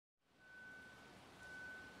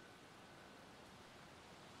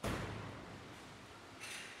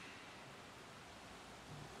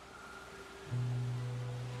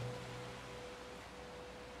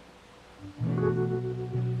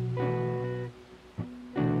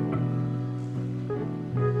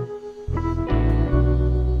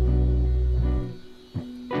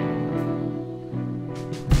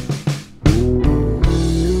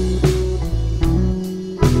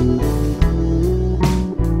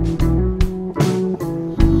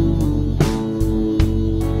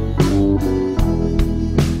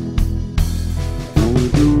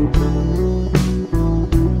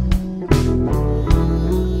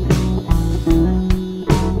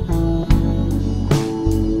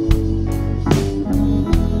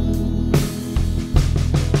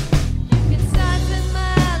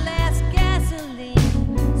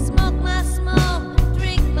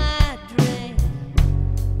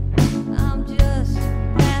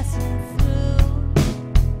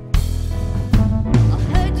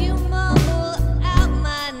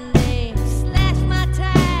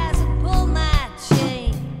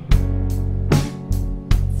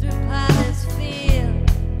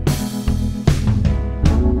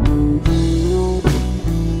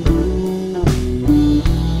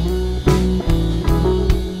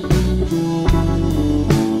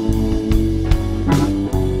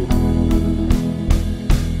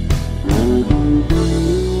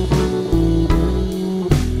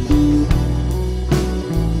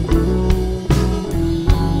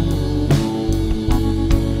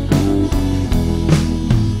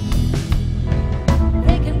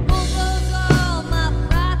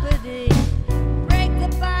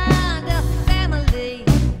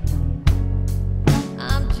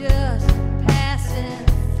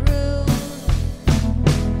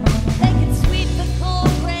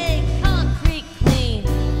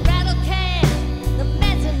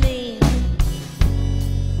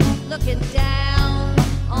looking down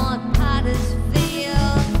on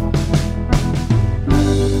Pottersville.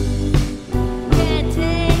 Can't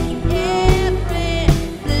take everything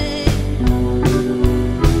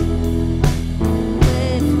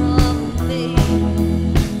away from me.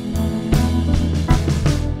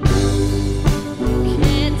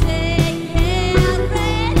 Can't take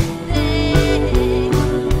everything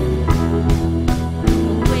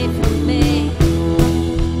away from me.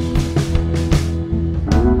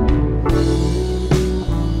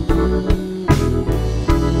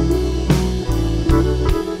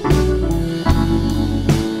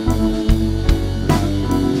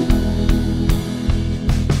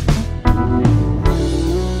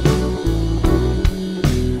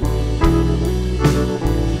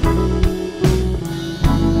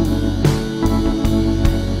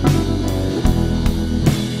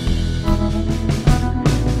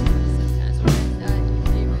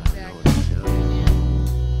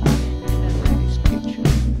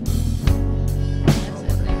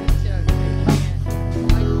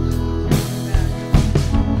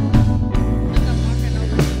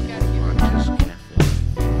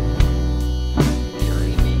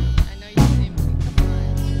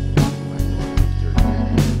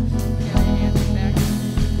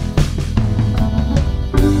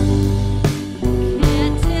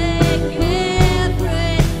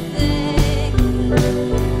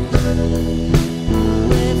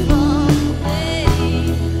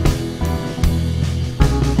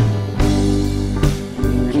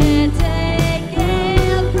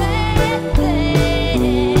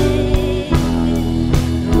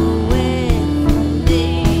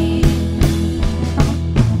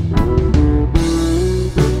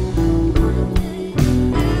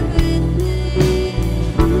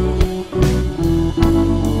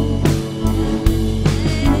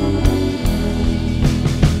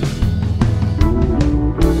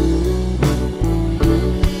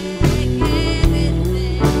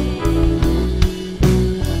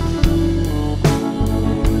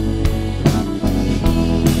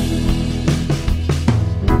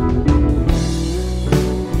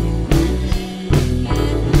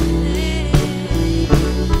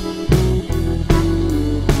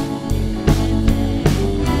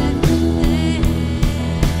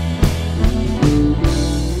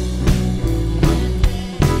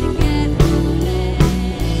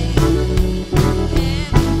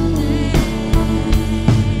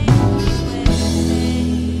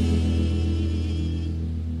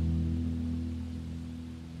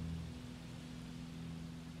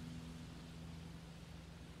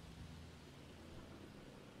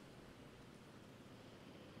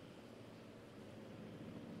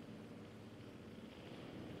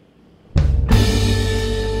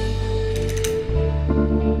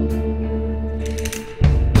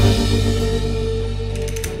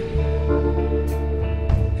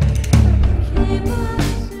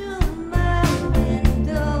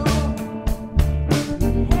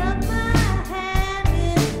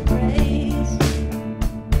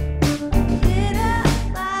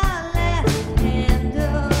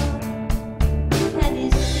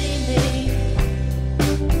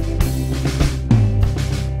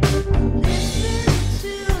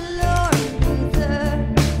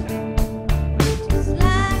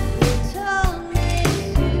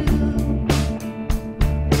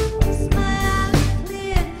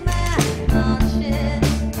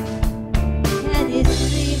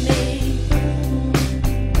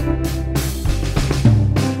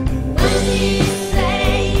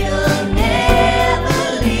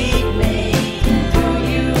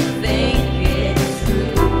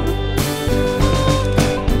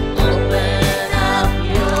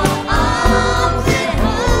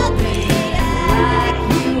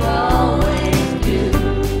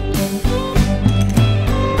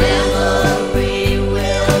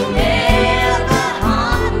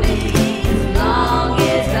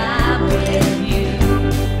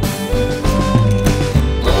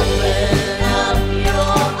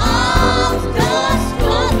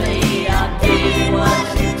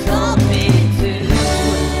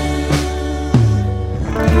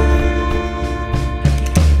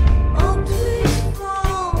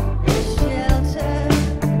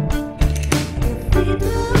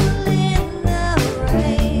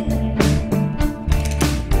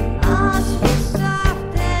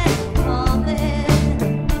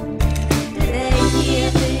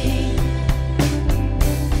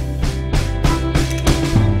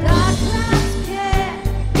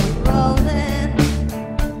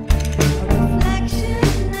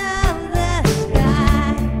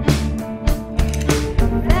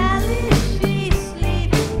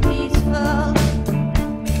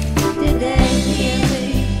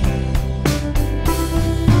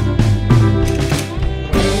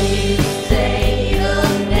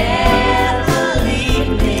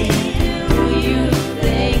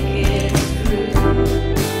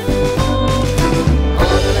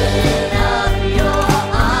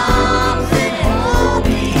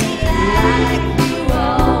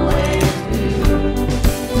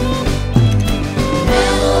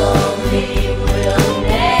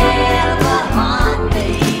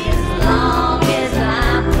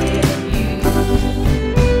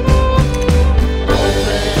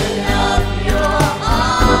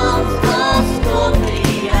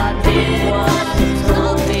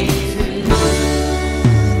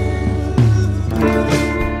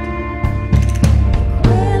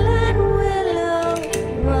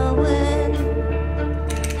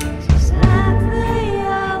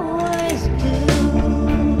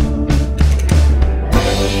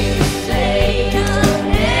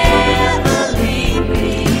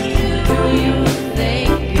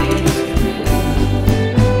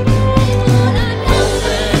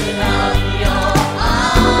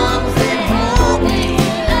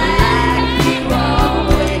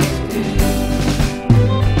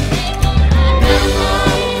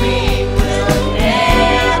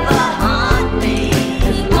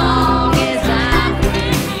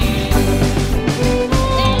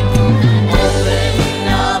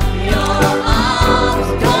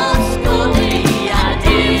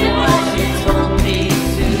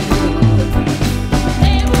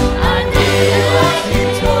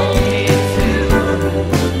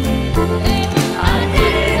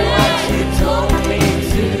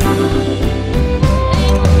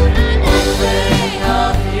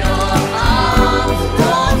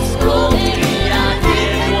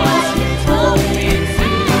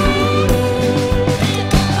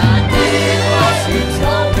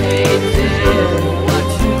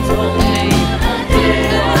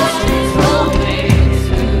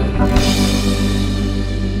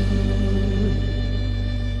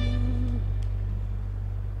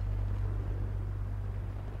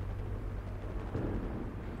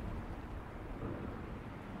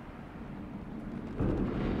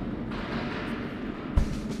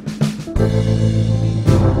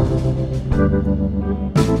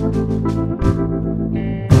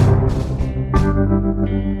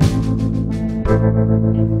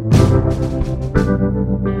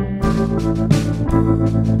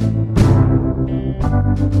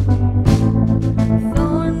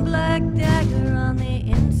 Thorn black dagger on the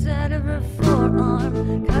inside of her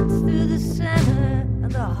forearm cuts through the center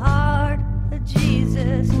of the heart of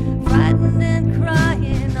Jesus. Frightened and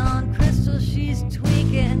crying on crystal she's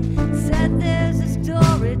tweaking. Said there's a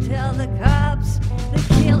story, tell the cops they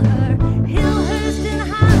kill her. Hillhurst in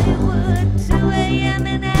Hollywood, 2 a.m.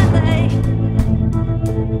 in LA.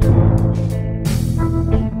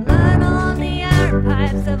 Blood on the iron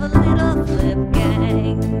pipes of a little flip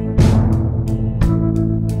gang.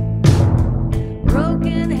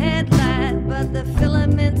 Broken headlight, but the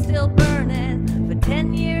filament still burning. For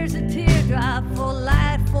 10 years a teardrop, full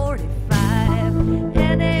light 45.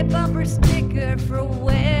 And a bumper sticker for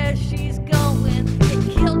where she's going. Get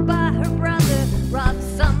killed by her brother, robbed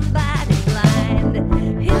somebody blind.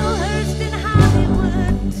 Hillhurst in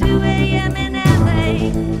Hollywood, 2 a.m. in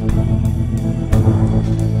LA.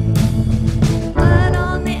 Blood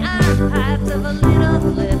on the iron pipes of a little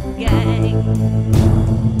flip gang.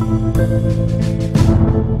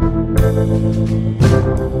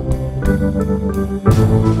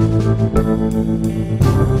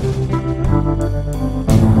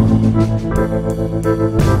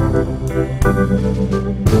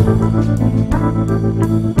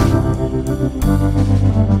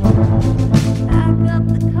 Back up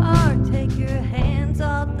the car, take your hands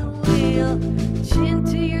off the wheel, chin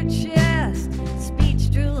to your chest,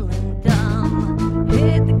 speech drooling dumb.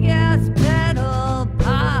 Hit the gas pedal,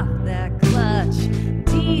 pop that clutch,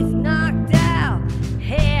 teeth knocked out,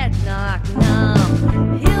 head knocked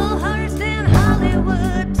numb. Hillhurst in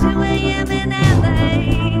Hollywood, 2 a.m. in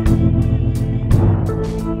LA.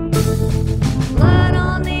 Blood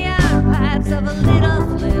on the iron pipes of a little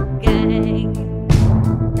flip gang.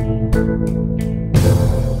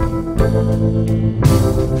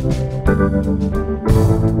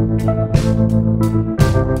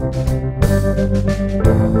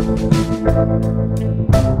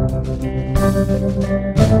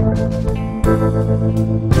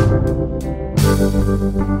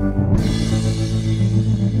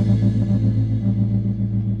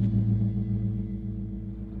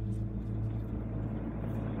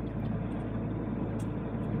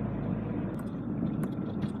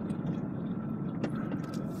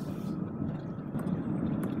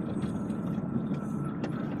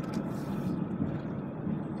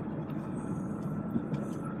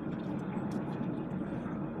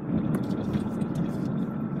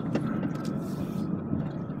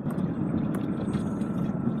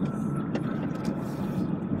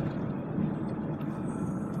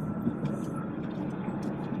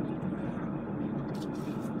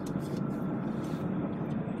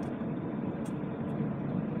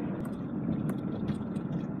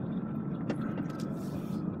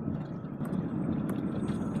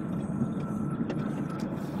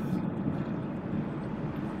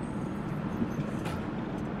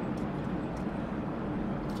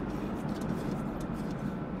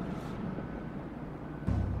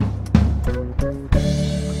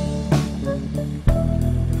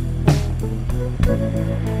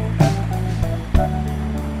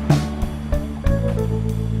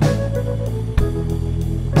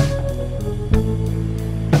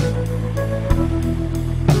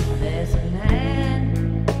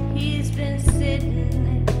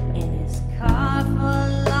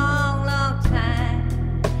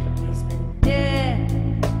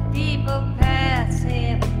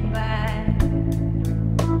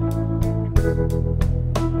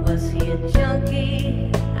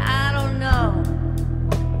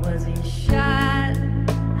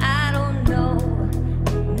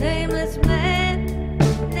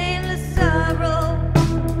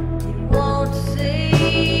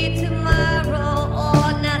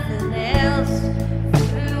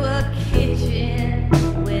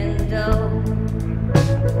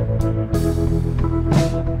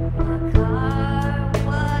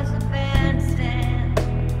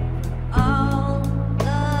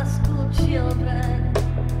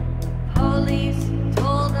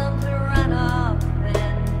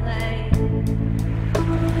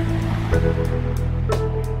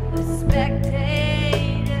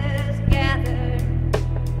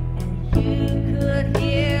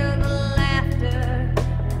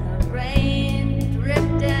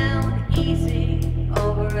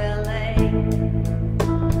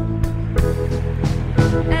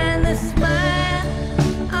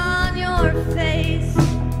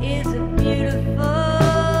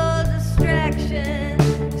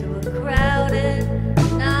 Crowd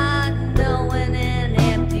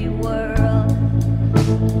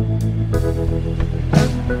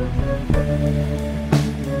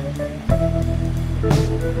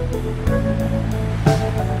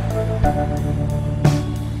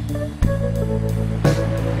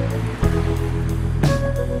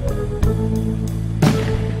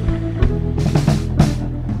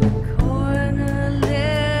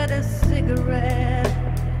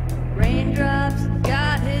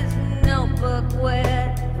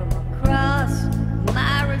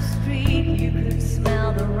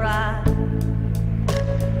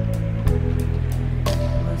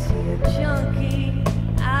junkie,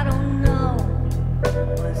 I don't know.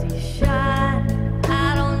 Was he shot?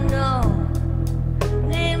 I don't know.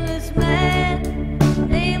 Nameless man,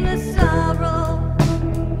 nameless sorrow.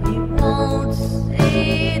 He won't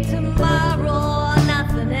say tomorrow,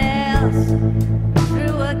 nothing else.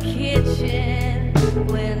 Through a kitchen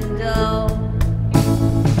window.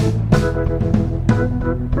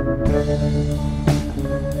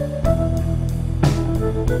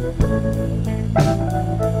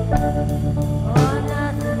 Or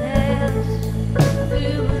nothing else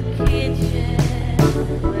through a kitchen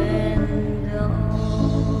window.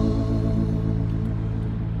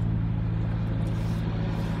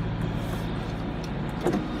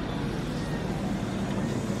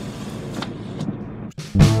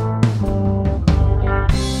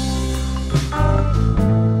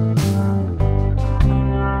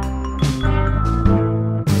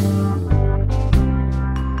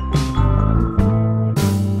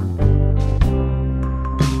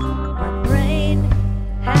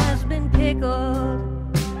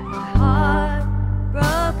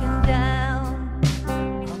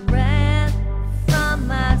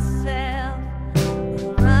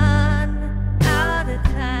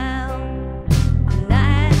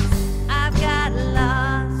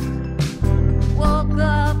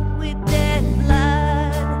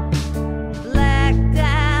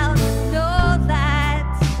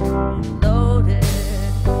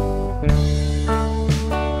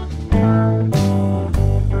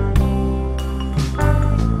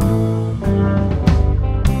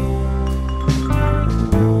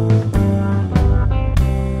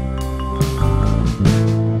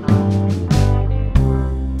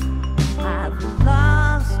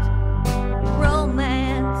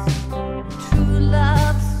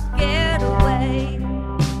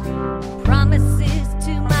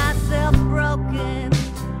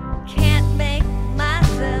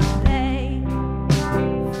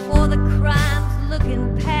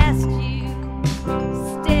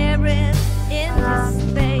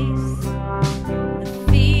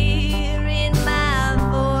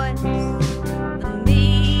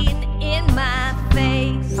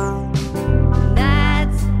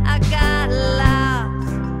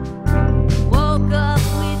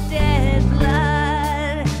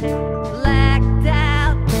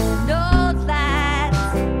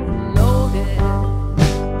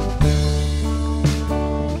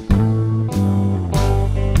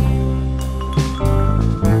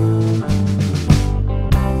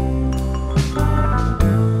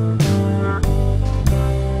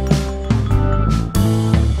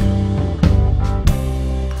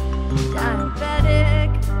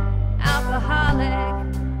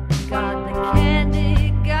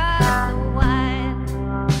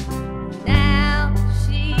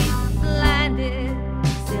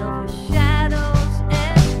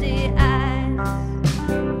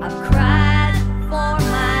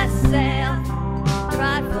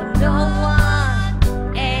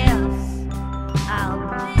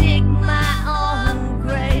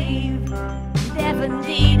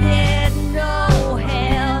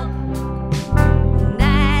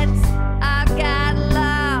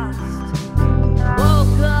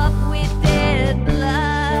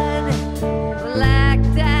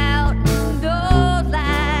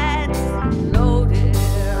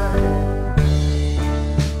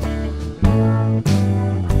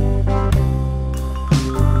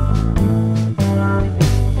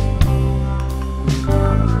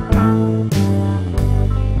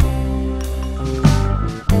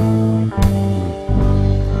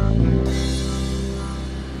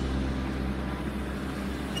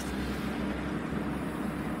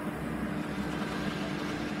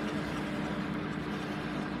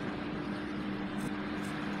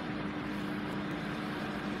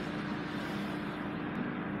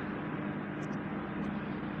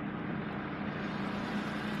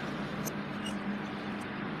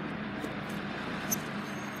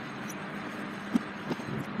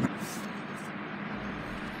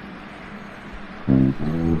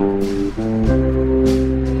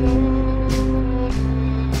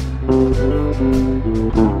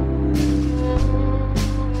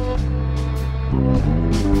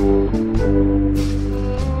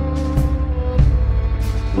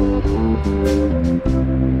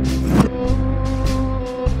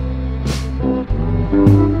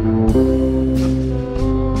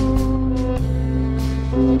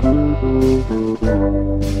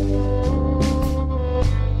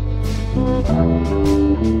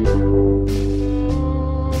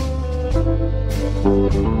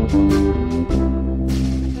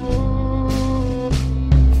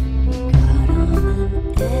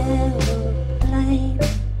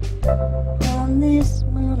 On this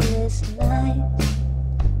moonless moonless night.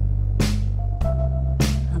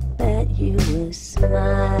 I bet you were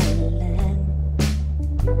smiling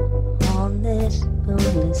on this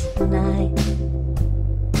moonless night.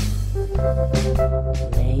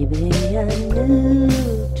 Maybe a new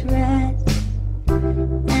dress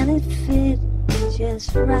and it fit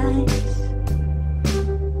just right.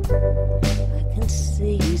 I can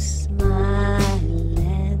see you smiling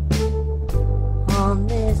on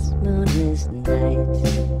this moonless night.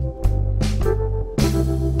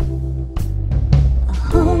 I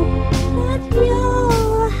hope that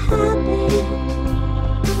you're happy.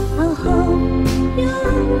 I hope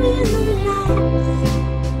you're realized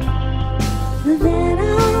that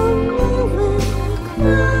I'm moving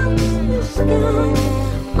across the sky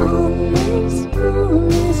on this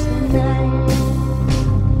moonless night.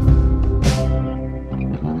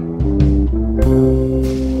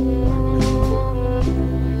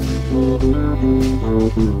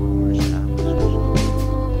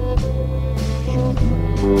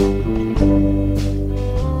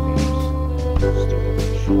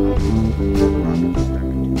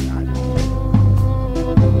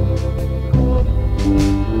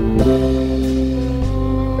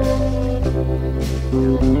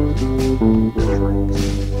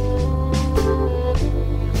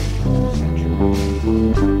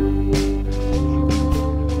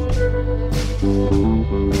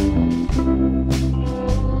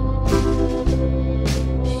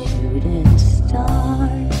 Shooting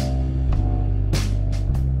stars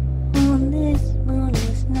on this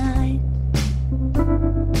moonless night.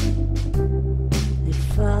 They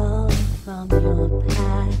fall from your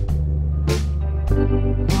path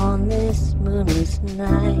on this moonless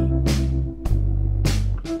night.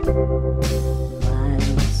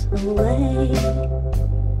 Miles away,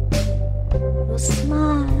 your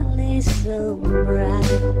smile is so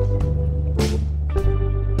bright.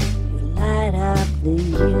 You light up the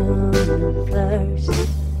universe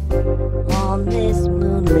on this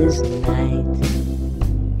moonless night.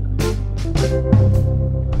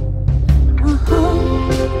 I hope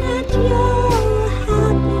that you're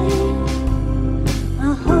happy. I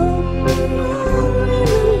hope you'll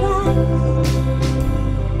realize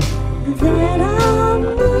that I'm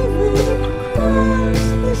moving across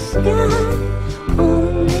the sky on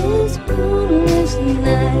this moonless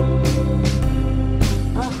night.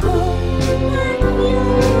 I hope that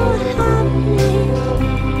you're happy.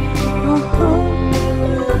 I hope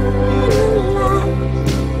you'll realize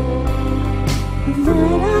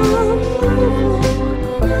that I'm moving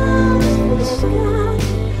across the sky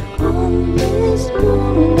on this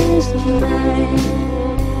moonless night.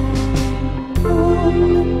 On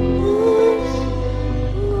this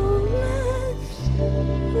moonless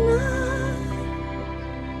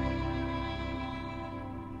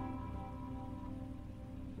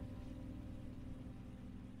night.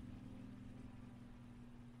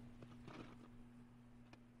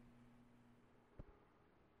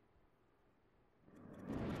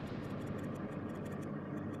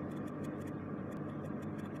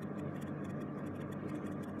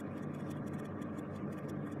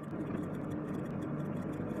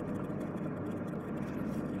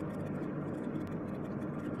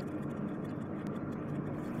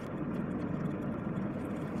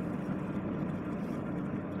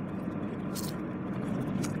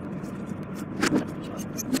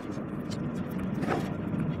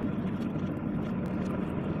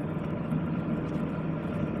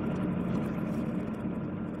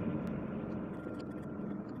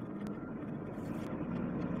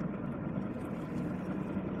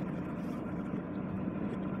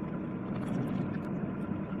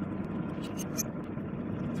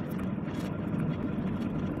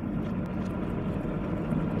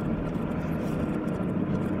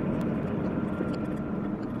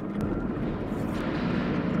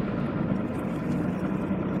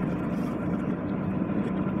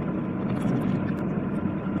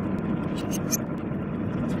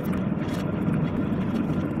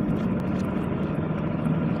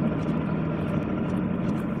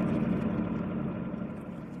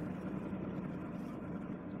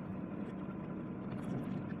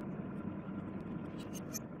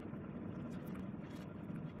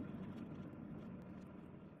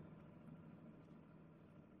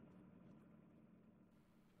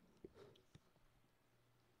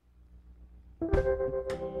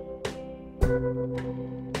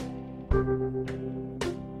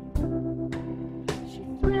 She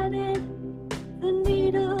threaded the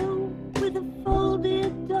needle with a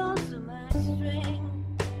folded dulcimer string,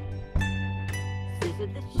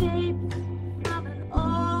 scissored the shape of an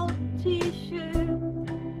old t-shirt,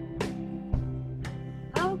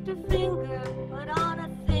 poked her finger, put on a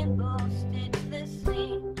thimble,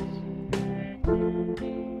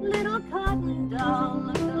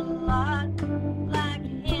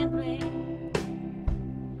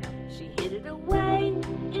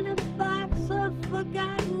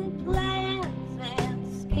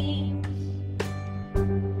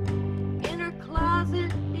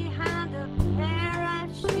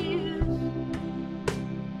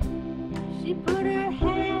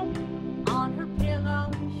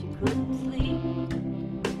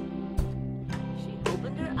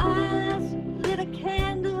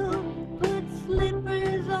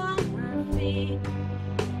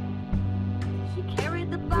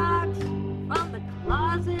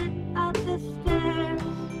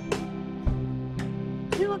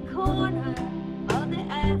 corner of the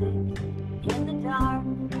attic in the dark.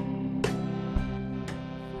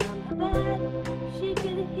 From her bed, she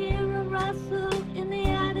could hear a rustle in the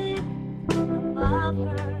attic above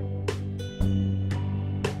her.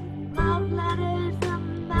 Love letters, a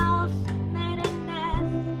mouse made a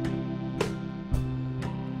nest.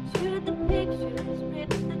 Chewed the pictures,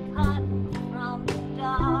 ripped the cotton from the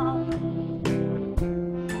doll.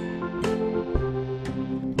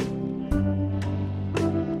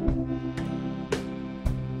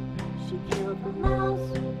 She killed the mouse,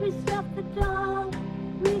 restuffed the doll,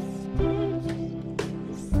 restitched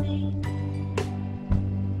the scene.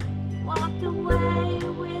 Walked away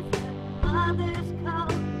with her mother's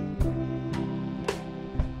coat.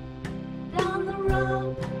 Down the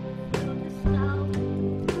road, through the snow,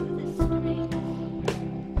 through the streets.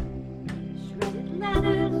 Shredded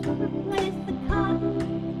letters replaced the cotton,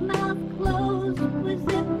 mouth closed with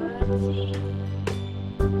zipper teeth.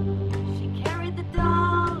 She carried the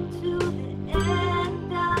doll to the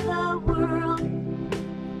end of the world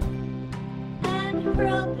and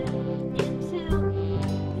hurled it into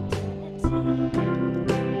eternity.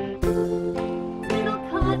 Little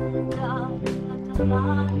cotton doll looked a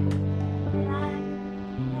lot like me.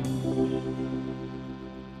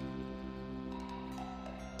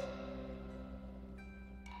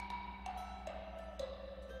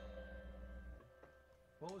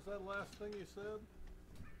 What was that last thing you said?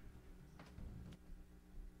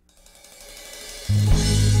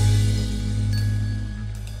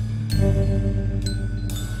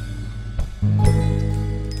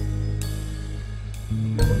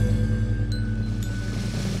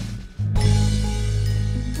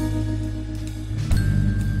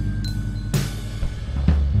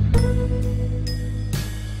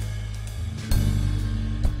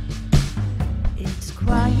 It's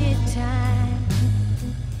quiet time.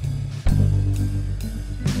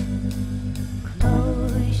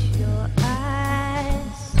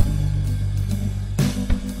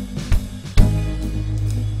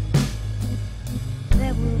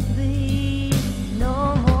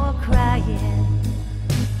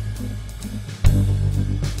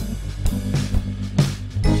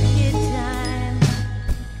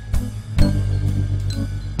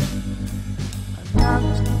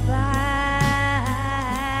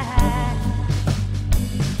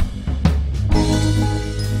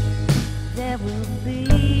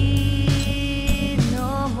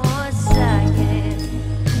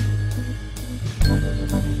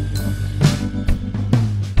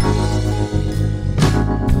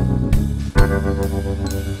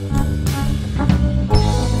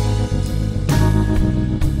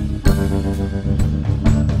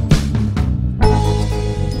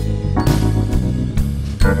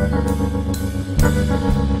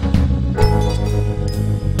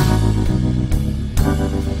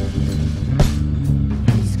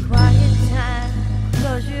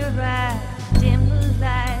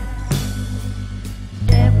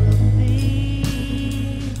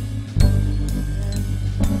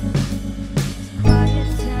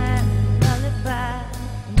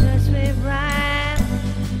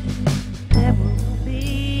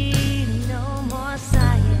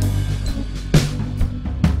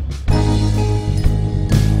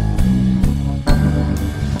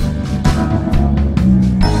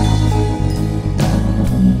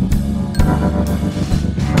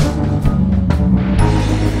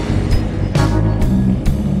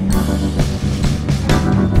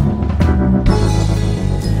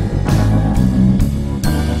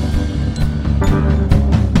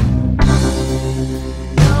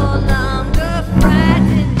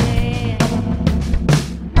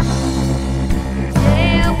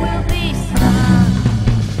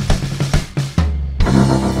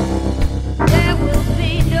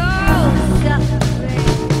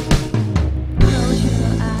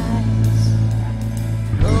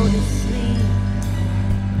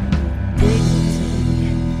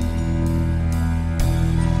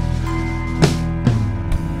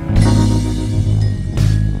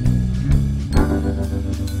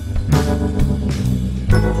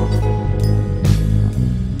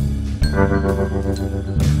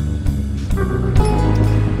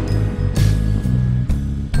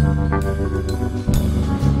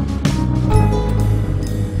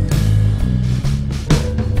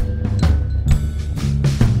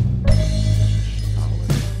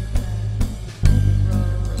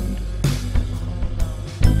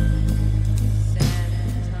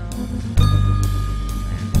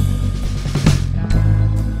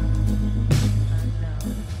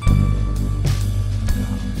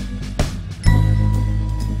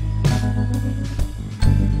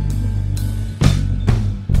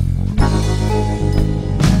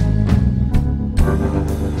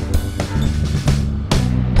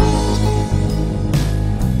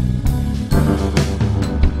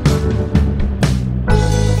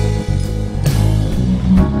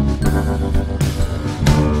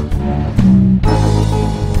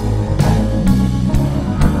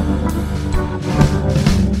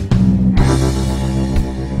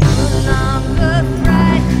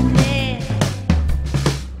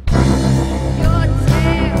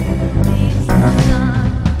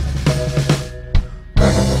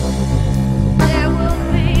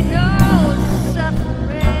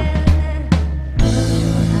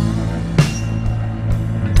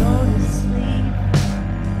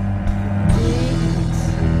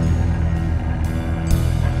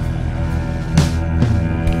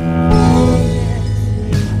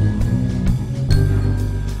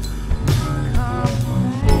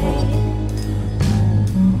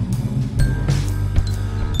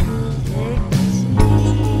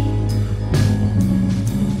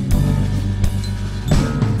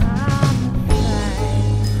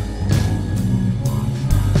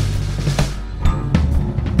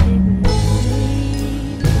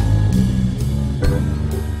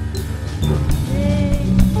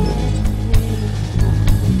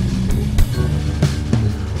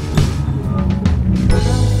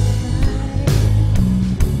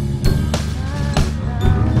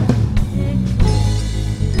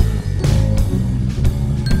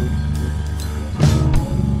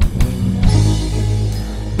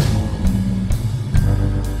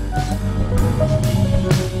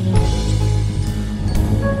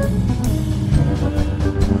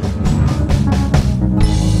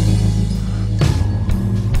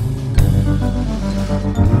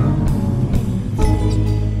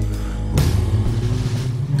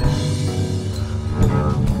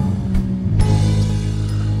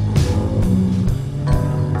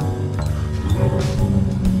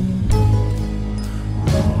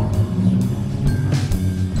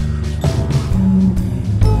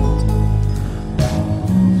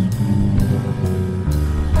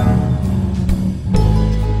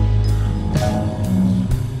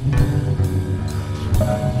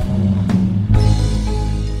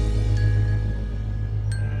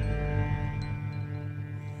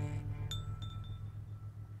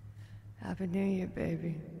 Happy New Year,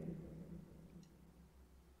 baby.